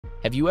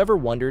Have you ever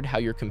wondered how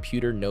your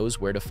computer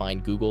knows where to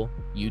find Google,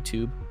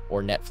 YouTube,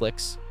 or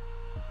Netflix?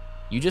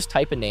 You just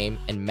type a name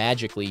and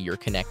magically you're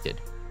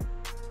connected.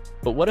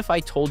 But what if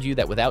I told you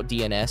that without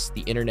DNS,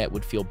 the internet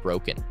would feel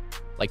broken,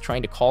 like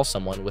trying to call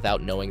someone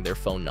without knowing their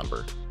phone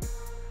number?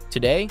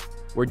 Today,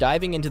 we're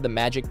diving into the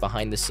magic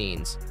behind the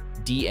scenes,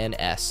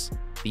 DNS,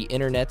 the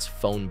internet's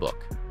phone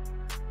book.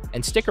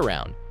 And stick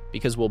around,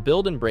 because we'll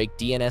build and break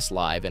DNS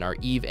live in our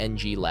EVE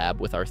NG lab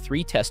with our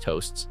 3 test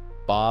hosts,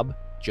 Bob,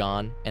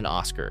 John, and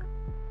Oscar.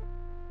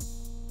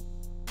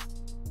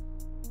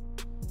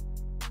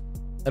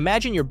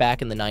 Imagine you're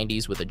back in the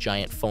 90s with a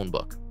giant phone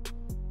book.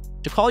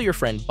 To call your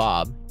friend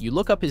Bob, you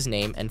look up his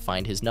name and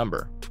find his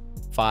number,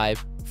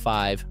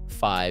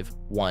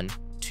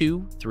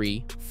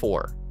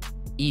 5551234.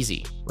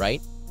 Easy, right?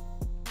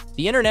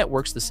 The internet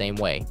works the same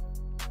way.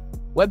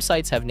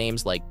 Websites have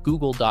names like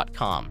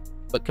google.com,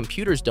 but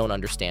computers don't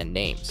understand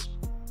names.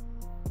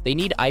 They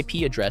need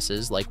IP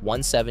addresses like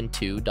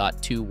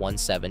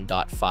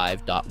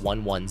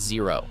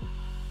 172.217.5.110.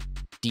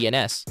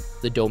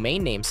 DNS, the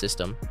domain name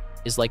system,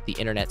 is like the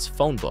internet's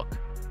phone book.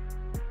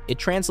 It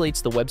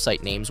translates the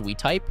website names we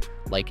type,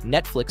 like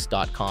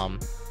netflix.com,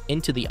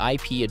 into the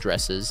IP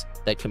addresses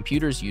that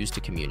computers use to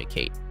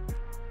communicate.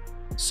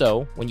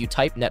 So, when you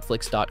type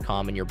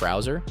netflix.com in your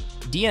browser,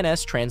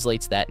 DNS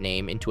translates that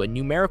name into a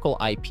numerical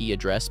IP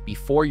address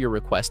before your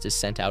request is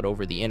sent out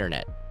over the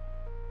internet.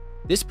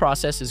 This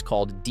process is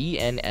called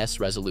DNS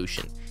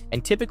resolution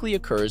and typically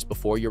occurs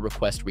before your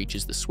request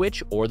reaches the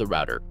switch or the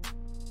router.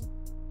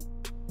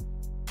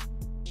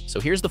 So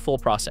here's the full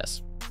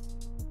process.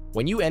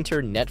 When you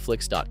enter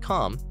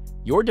netflix.com,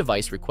 your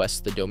device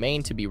requests the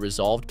domain to be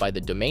resolved by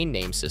the domain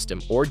name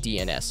system, or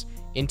DNS,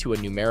 into a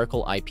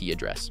numerical IP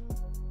address.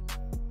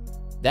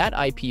 That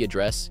IP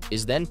address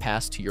is then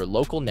passed to your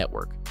local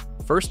network,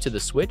 first to the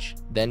switch,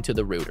 then to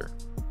the router,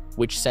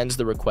 which sends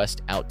the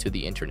request out to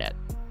the internet.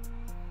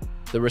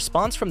 The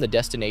response from the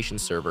destination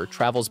server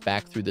travels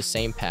back through the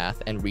same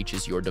path and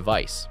reaches your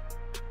device.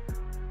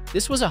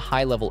 This was a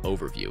high-level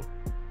overview.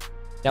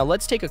 Now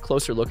let's take a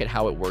closer look at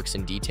how it works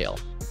in detail.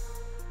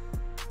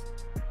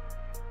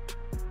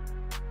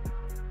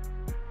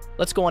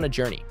 Let's go on a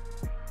journey.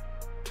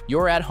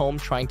 You're at home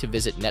trying to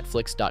visit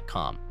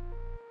netflix.com.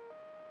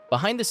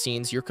 Behind the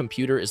scenes, your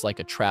computer is like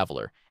a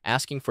traveler,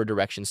 asking for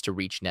directions to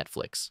reach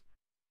Netflix.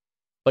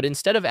 But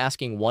instead of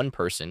asking one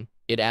person,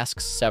 it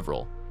asks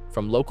several,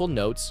 from local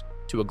notes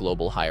to a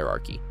global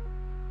hierarchy.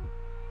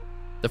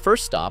 The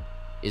first stop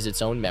is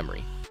its own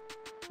memory.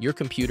 Your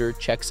computer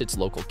checks its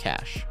local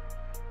cache,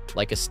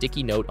 like a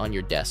sticky note on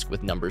your desk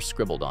with numbers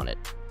scribbled on it.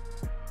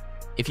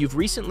 If you've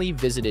recently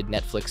visited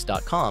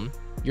netflix.com,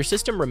 your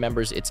system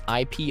remembers its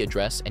IP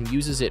address and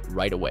uses it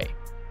right away.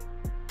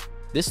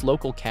 This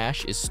local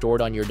cache is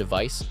stored on your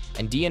device,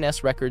 and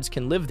DNS records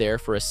can live there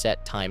for a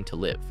set time to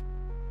live.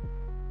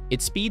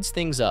 It speeds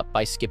things up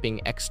by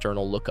skipping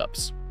external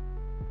lookups,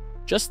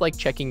 just like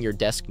checking your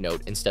desk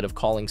note instead of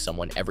calling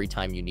someone every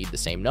time you need the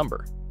same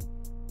number.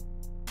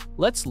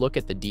 Let's look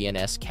at the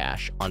DNS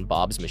cache on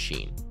Bob's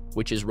machine,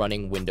 which is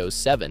running Windows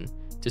 7,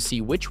 to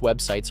see which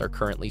websites are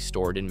currently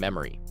stored in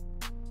memory.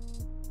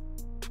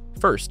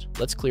 First,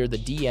 let's clear the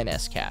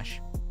DNS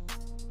cache.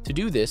 To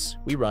do this,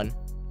 we run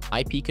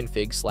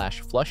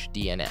ipconfig/flush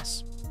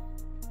DNS.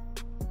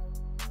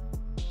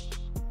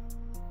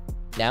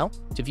 Now,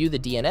 to view the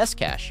DNS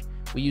cache,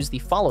 we use the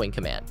following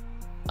command,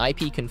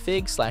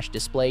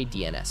 ipconfig/display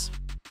DNS.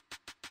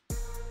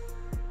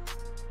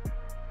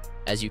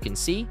 As you can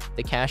see,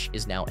 the cache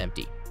is now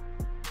empty.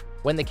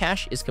 When the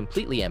cache is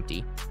completely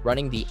empty,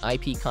 running the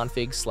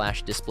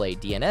ipconfig/display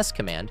DNS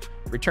command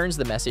returns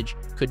the message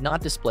could not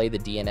display the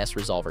DNS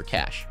resolver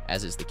cache,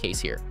 as is the case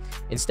here,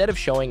 instead of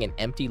showing an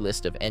empty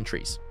list of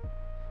entries.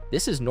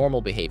 This is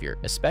normal behavior,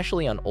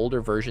 especially on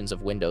older versions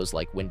of Windows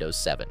like Windows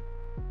 7.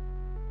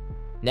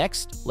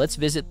 Next, let's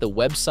visit the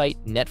website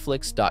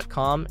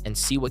netflix.com and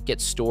see what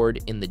gets stored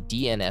in the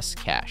DNS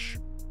cache.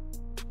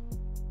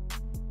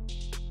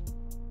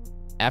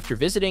 After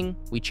visiting,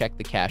 we check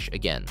the cache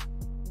again.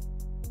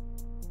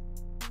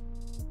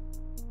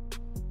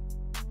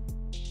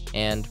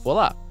 And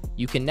voila,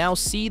 you can now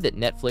see that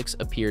Netflix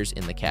appears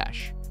in the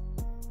cache.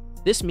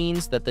 This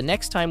means that the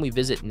next time we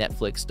visit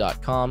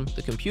netflix.com,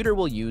 the computer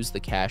will use the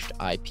cached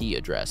IP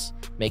address,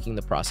 making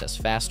the process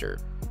faster.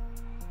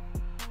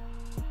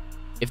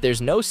 If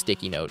there's no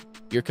sticky note,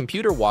 your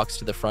computer walks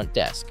to the front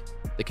desk,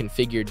 the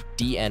configured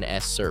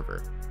DNS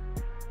server.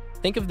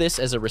 Think of this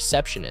as a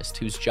receptionist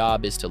whose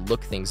job is to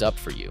look things up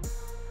for you.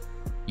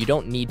 You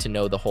don't need to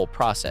know the whole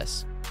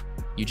process.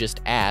 You just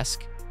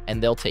ask,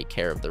 and they'll take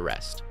care of the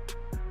rest.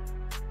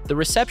 The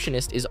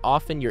receptionist is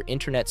often your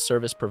internet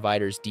service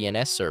provider's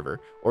DNS server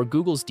or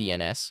Google's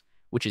DNS,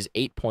 which is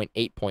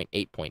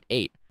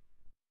 8.8.8.8.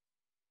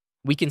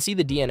 We can see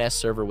the DNS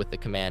server with the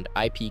command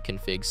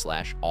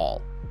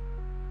ipconfig/all.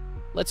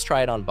 Let's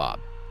try it on Bob.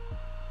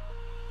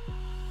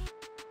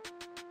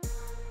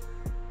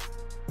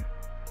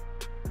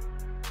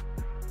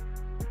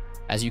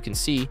 As you can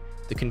see,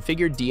 the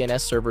configured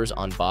DNS servers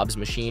on Bob's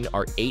machine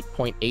are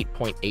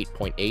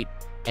 8.8.8.8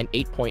 and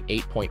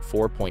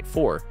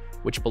 8.8.4.4,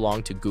 which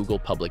belong to Google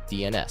Public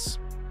DNS.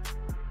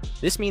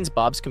 This means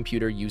Bob's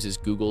computer uses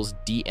Google's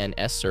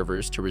DNS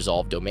servers to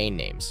resolve domain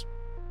names.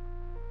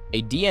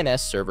 A DNS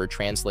server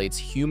translates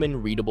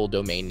human-readable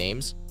domain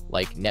names,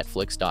 like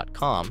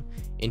Netflix.com,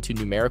 into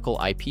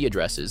numerical IP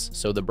addresses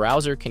so the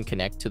browser can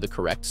connect to the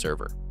correct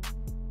server.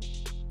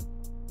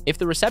 If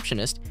the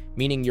receptionist,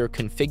 meaning your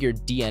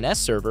configured DNS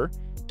server,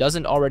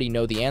 doesn't already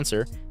know the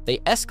answer, they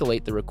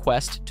escalate the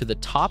request to the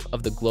top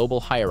of the global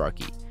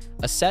hierarchy,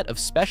 a set of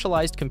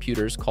specialized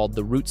computers called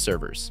the root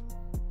servers.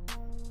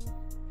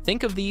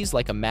 Think of these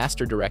like a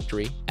master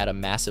directory at a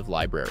massive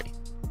library.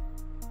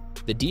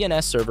 The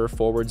DNS server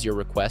forwards your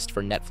request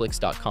for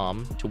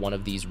Netflix.com to one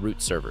of these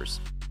root servers.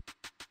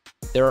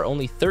 There are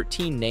only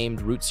 13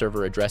 named root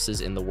server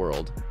addresses in the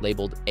world,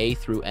 labeled A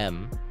through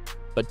M,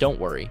 but don't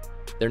worry,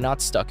 they're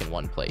not stuck in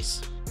one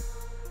place.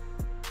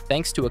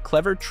 Thanks to a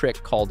clever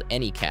trick called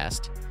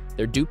Anycast,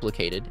 they're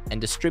duplicated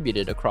and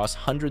distributed across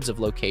hundreds of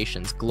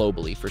locations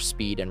globally for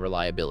speed and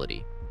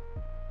reliability.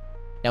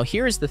 Now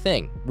here's the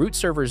thing, root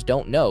servers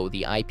don't know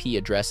the IP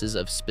addresses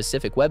of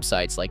specific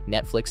websites like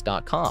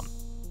Netflix.com.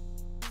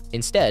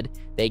 Instead,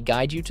 they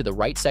guide you to the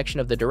right section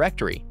of the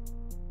directory.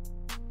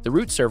 The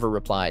root server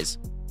replies,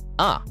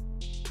 "Ah,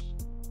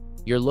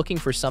 you're looking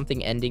for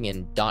something ending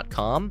in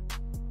 .com?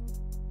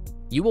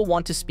 You will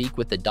want to speak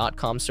with the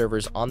 .com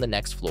servers on the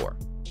next floor."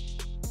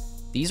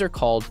 These are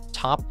called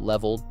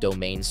top-level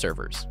domain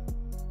servers.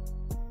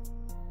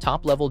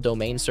 Top-level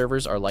domain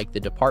servers are like the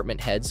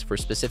department heads for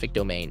specific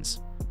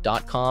domains,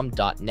 .com,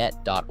 .net,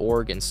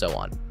 .org, and so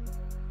on.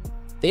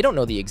 They don't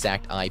know the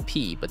exact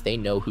IP, but they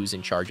know who's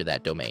in charge of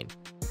that domain.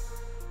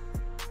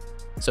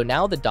 So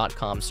now the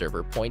 .com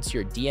server points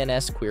your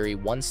DNS query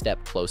one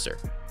step closer.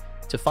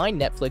 To find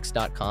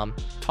Netflix.com,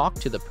 talk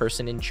to the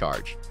person in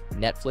charge,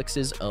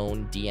 Netflix's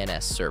own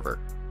DNS server.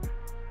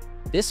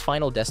 This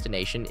final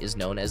destination is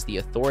known as the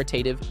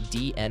authoritative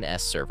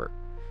DNS server,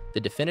 the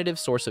definitive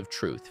source of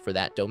truth for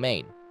that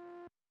domain.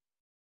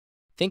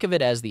 Think of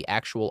it as the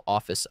actual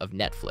office of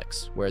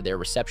Netflix, where their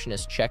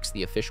receptionist checks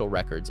the official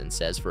records and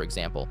says, for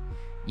example,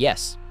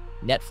 "Yes,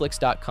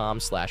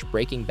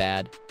 Netflix.com/Breaking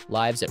Bad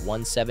lives at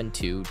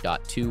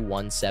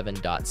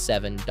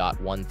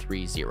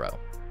 172.217.7.130.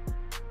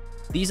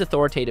 These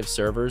authoritative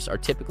servers are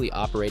typically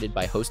operated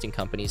by hosting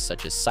companies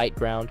such as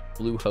SiteGround,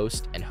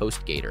 Bluehost, and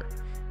HostGator,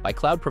 by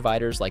cloud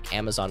providers like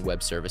Amazon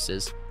Web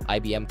Services,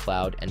 IBM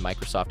Cloud, and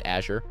Microsoft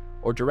Azure,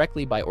 or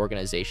directly by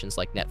organizations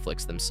like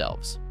Netflix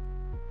themselves.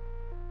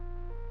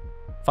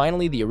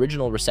 Finally, the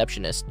original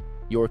receptionist,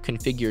 your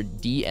configured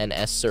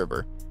DNS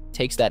server,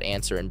 takes that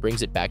answer and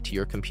brings it back to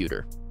your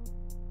computer.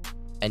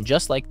 And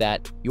just like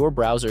that, your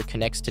browser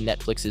connects to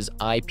Netflix's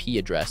IP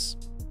address,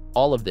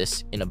 all of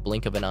this in a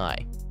blink of an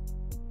eye.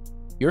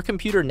 Your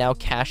computer now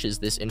caches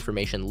this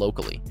information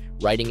locally,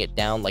 writing it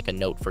down like a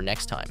note for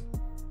next time.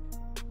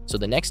 So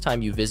the next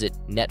time you visit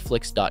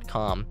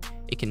Netflix.com,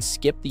 it can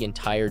skip the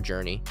entire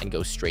journey and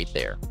go straight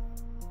there.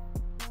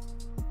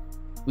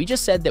 We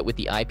just said that with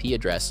the IP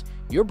address,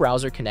 your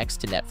browser connects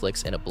to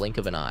Netflix in a blink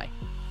of an eye.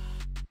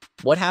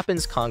 What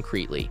happens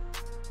concretely?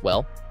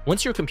 Well,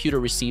 once your computer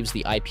receives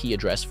the IP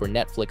address for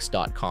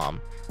Netflix.com,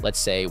 let's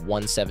say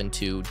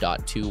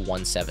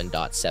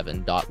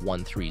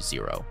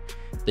 172.217.7.130,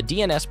 the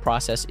DNS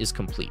process is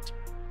complete.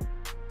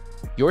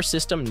 Your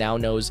system now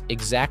knows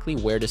exactly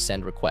where to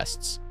send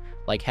requests,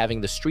 like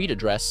having the street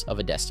address of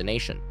a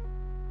destination.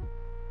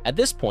 At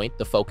this point,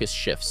 the focus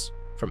shifts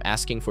from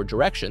asking for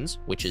directions,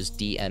 which is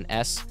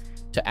DNS,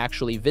 to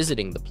actually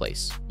visiting the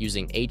place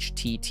using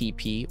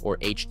HTTP or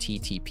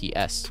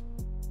HTTPS.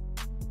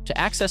 To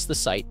access the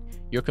site,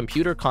 your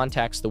computer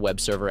contacts the web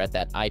server at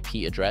that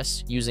IP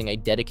address using a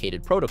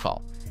dedicated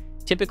protocol,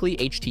 typically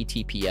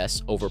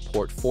HTTPS over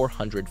port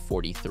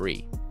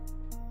 443.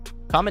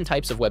 Common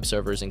types of web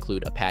servers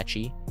include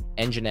Apache,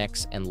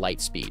 Nginx, and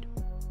Lightspeed.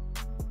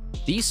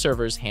 These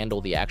servers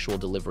handle the actual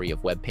delivery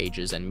of web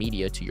pages and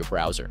media to your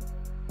browser.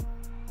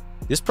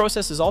 This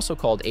process is also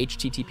called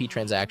HTTP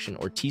transaction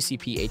or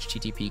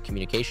TCP/HTTP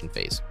communication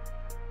phase.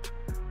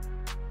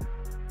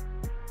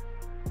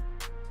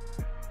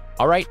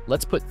 All right,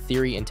 let's put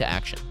theory into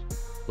action.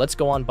 Let's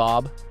go on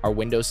Bob, our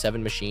Windows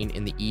 7 machine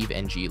in the Eve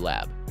NG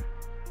lab.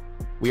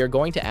 We are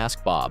going to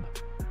ask Bob,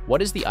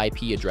 what is the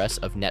IP address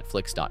of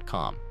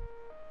Netflix.com?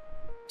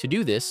 To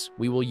do this,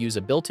 we will use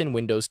a built-in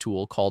Windows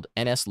tool called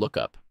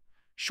nslookup,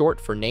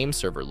 short for name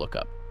server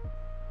lookup.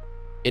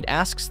 It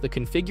asks the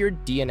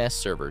configured DNS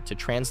server to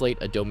translate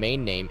a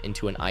domain name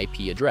into an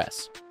IP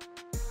address.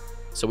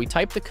 So we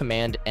type the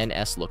command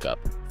nslookup,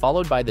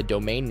 followed by the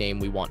domain name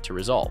we want to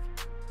resolve.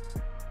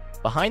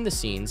 Behind the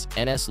scenes,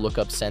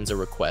 nslookup sends a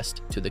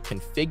request to the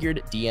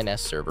configured DNS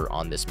server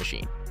on this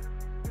machine.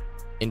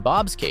 In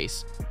Bob's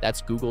case,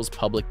 that's Google's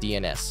public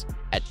DNS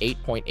at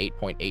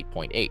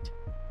 8.8.8.8.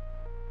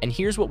 And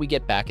here's what we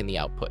get back in the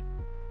output.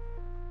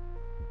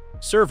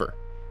 Server.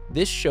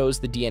 This shows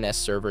the DNS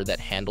server that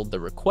handled the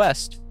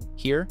request.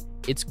 Here,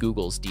 it's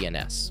Google's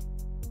DNS.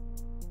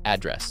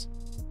 Address.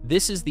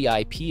 This is the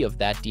IP of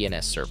that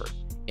DNS server.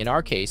 In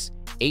our case,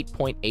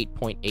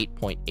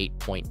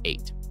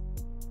 8.8.8.8.8.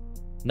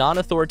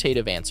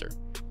 Non-authoritative answer.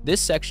 This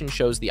section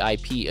shows the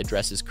IP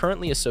addresses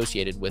currently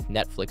associated with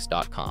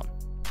Netflix.com.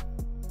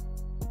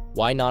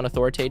 Why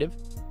non-authoritative?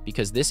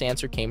 Because this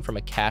answer came from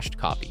a cached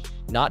copy,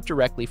 not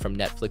directly from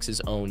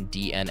Netflix's own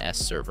DNS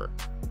server.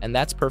 And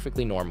that's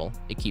perfectly normal,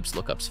 it keeps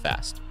lookups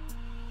fast.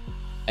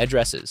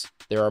 Addresses.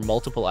 There are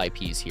multiple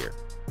IPs here.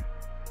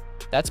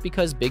 That's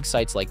because big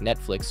sites like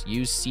Netflix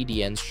use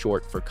CDNs,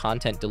 short for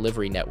Content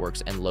Delivery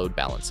Networks, and load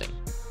balancing.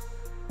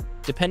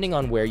 Depending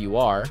on where you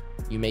are,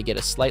 you may get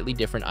a slightly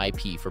different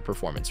IP for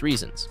performance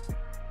reasons.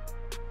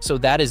 So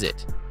that is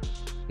it.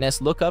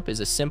 nslookup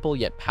is a simple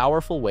yet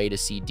powerful way to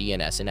see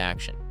DNS in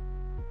action.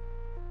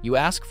 You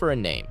ask for a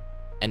name,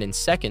 and in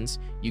seconds,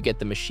 you get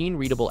the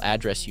machine-readable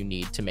address you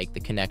need to make the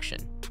connection.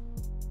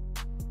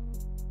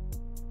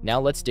 Now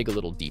let's dig a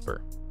little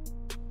deeper.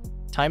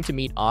 Time to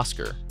meet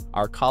Oscar,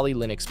 our Kali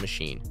Linux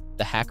machine,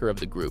 the hacker of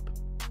the group.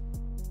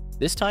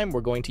 This time,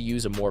 we're going to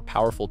use a more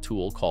powerful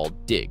tool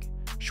called DIG,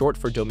 short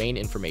for Domain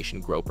Information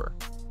Groper.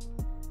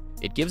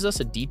 It gives us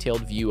a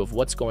detailed view of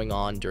what's going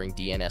on during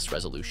DNS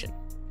resolution.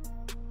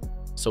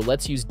 So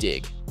let's use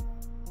DIG.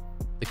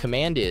 The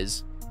command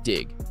is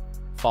DIG,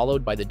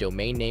 followed by the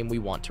domain name we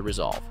want to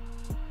resolve.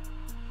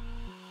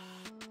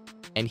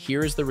 And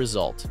here is the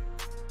result.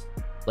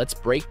 Let's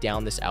break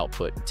down this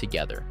output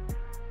together.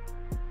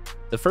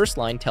 The first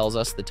line tells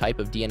us the type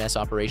of DNS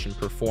operation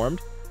performed,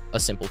 a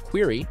simple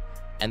query,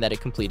 and that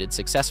it completed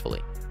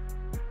successfully.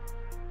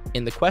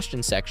 In the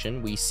question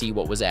section, we see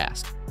what was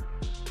asked.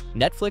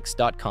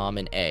 Netflix.com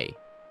and A.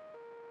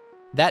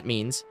 That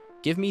means,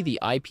 give me the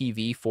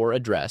IPv4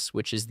 address,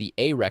 which is the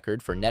A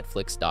record for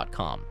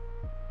Netflix.com.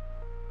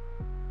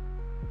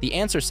 The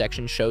answer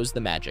section shows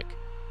the magic.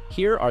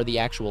 Here are the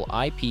actual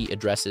IP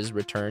addresses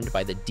returned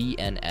by the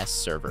DNS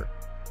server.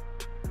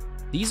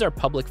 These are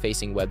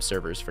public-facing web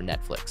servers for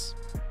Netflix.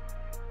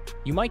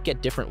 You might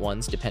get different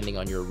ones depending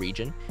on your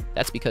region.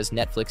 That's because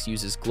Netflix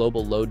uses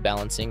global load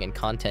balancing and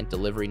content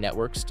delivery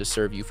networks to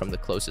serve you from the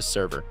closest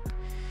server.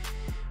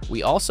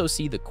 We also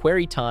see the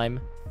query time,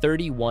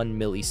 31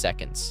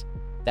 milliseconds.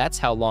 That's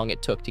how long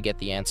it took to get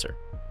the answer,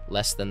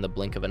 less than the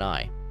blink of an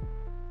eye.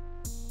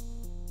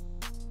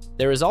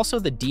 There is also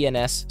the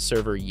DNS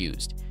server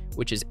used,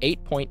 which is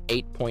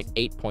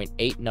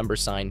 8.8.8.8 number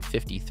sign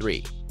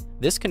 53.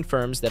 This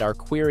confirms that our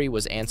query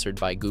was answered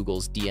by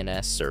Google's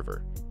DNS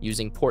server,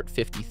 using port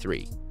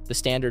 53, the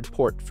standard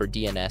port for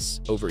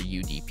DNS over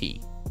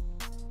UDP.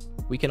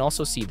 We can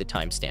also see the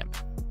timestamp.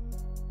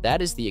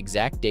 That is the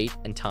exact date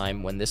and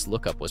time when this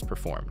lookup was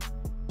performed,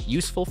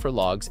 useful for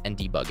logs and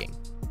debugging.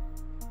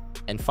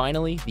 And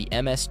finally, the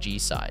MSG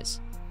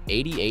size,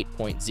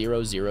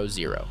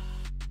 88.000.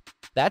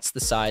 That's the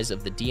size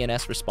of the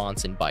DNS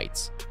response in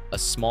bytes, a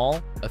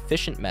small,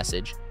 efficient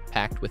message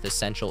packed with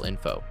essential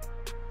info.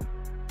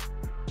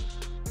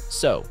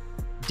 So,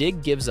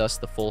 DIG gives us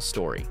the full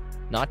story,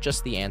 not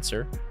just the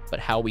answer, but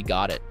how we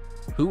got it,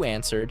 who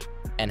answered,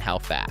 and how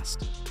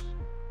fast.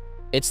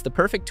 It's the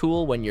perfect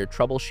tool when you're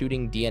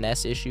troubleshooting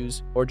DNS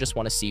issues or just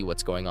want to see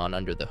what's going on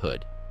under the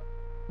hood.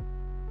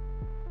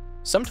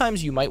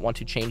 Sometimes you might want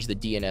to change the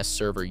DNS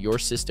server your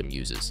system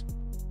uses.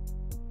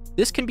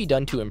 This can be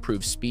done to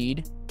improve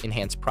speed,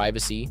 enhance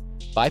privacy,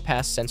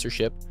 bypass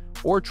censorship,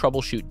 or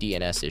troubleshoot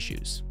DNS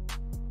issues.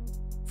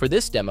 For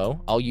this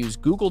demo, I'll use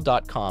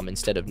google.com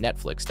instead of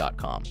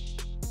netflix.com.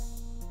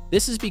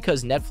 This is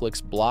because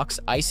Netflix blocks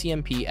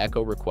ICMP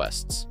echo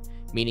requests,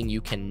 meaning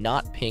you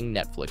cannot ping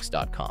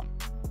netflix.com.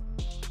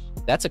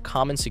 That's a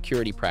common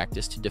security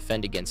practice to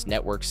defend against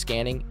network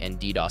scanning and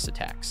DDoS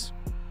attacks.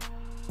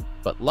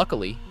 But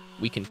luckily,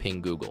 we can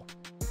ping Google.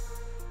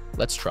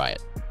 Let's try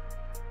it.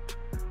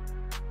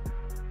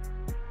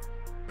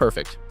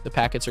 Perfect, the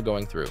packets are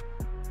going through.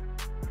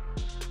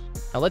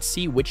 Now let's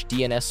see which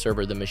DNS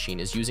server the machine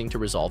is using to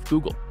resolve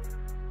Google.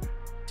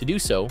 To do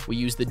so, we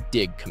use the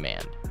dig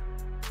command.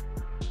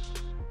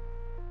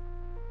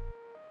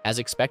 As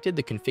expected,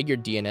 the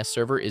configured DNS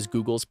server is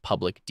Google's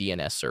public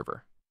DNS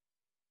server.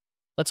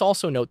 Let's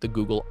also note the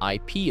Google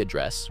IP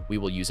address, we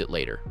will use it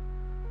later.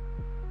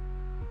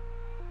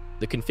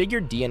 The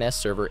configured DNS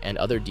server and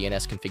other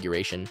DNS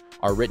configuration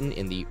are written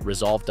in the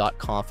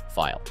resolve.conf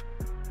file.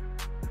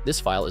 This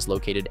file is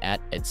located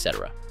at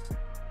etc.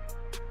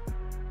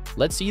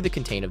 Let's see the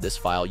content of this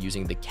file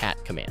using the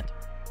cat command.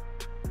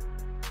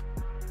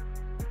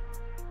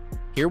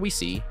 Here we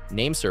see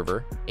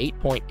nameserver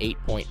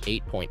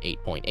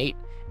 8.8.8.8.8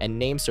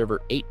 and nameserver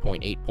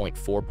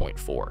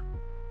 8.8.4.4.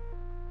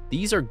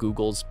 These are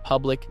Google's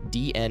public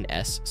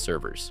DNS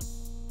servers.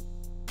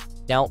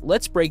 Now,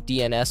 let's break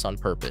DNS on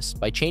purpose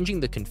by changing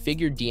the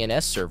configured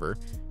DNS server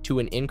to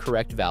an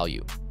incorrect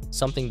value,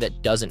 something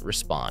that doesn't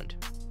respond.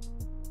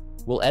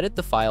 We'll edit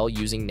the file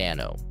using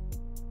nano.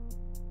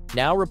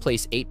 Now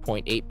replace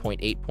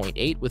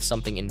 8.8.8.8 with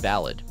something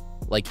invalid,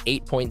 like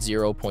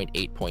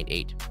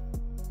 8.0.8.8.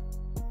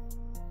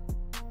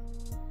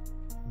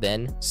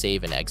 Then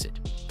save and exit.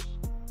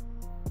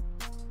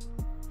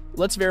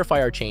 Let's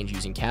verify our change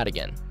using cat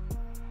again.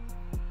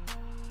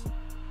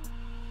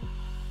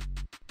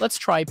 Let's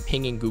try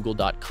pinging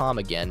google.com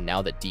again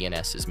now that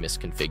DNS is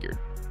misconfigured.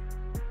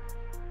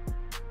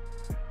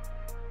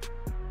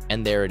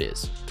 And there it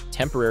is,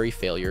 temporary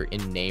failure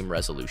in name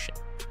resolution.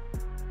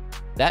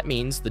 That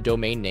means the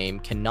domain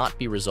name cannot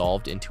be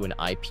resolved into an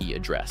IP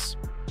address.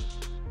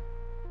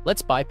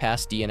 Let's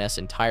bypass DNS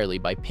entirely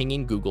by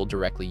pinging Google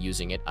directly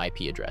using its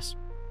IP address.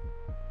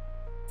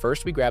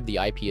 First, we grab the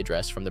IP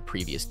address from the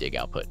previous dig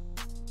output.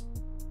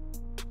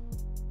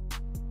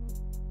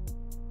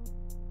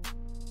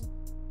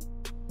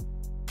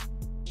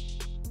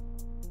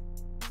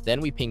 Then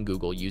we ping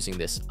Google using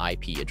this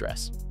IP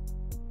address.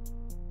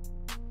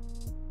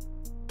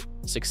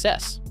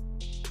 Success!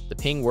 The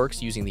ping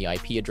works using the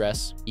IP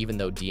address, even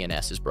though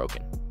DNS is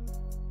broken.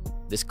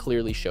 This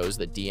clearly shows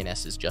that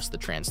DNS is just the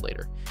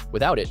translator.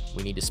 Without it,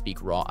 we need to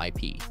speak raw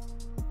IP.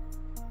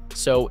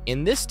 So,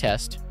 in this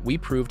test, we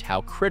proved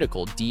how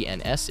critical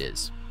DNS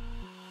is.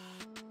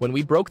 When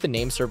we broke the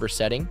name server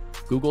setting,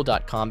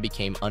 google.com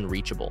became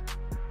unreachable,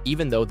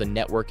 even though the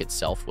network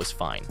itself was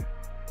fine.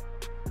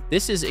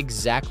 This is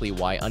exactly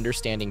why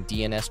understanding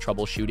DNS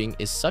troubleshooting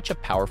is such a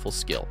powerful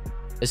skill,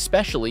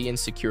 especially in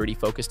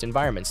security-focused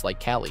environments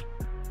like Kali.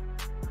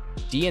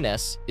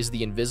 DNS is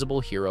the invisible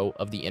hero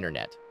of the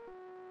internet.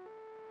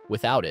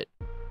 Without it,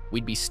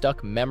 we'd be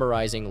stuck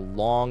memorizing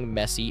long,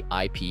 messy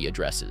IP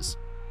addresses.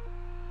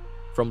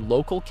 From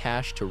local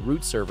cache to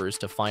root servers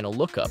to final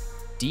lookup,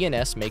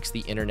 DNS makes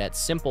the internet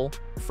simple,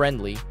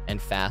 friendly,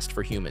 and fast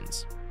for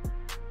humans.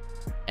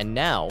 And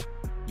now,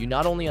 you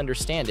not only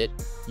understand it,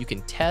 you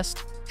can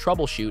test,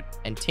 troubleshoot,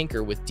 and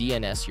tinker with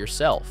DNS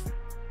yourself.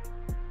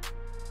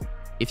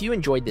 If you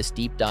enjoyed this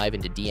deep dive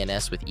into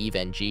DNS with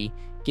EveNG,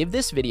 give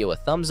this video a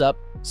thumbs up,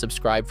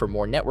 subscribe for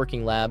more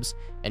networking labs,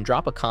 and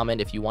drop a comment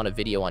if you want a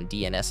video on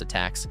DNS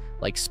attacks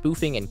like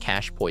spoofing and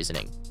cache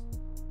poisoning.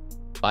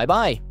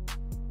 Bye-bye!